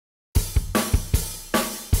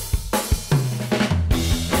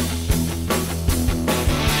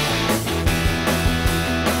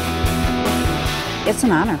It's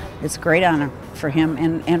an honor. It's a great honor for him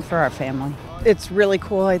and for our family. It's really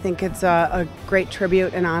cool. I think it's a great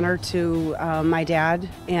tribute and honor to my dad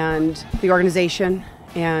and the organization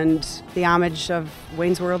and the homage of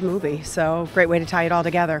Wayne's World movie. So great way to tie it all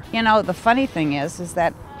together. You know, the funny thing is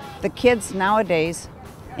that the kids nowadays,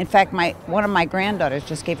 in fact, one of my granddaughters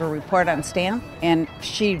just gave a report on Stan, and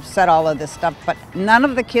she said all of this stuff, but none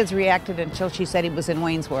of the kids reacted until she said he was in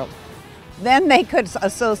Wayne's World. Then they could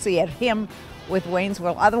associate him with Wayne's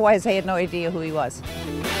World. Otherwise, they had no idea who he was.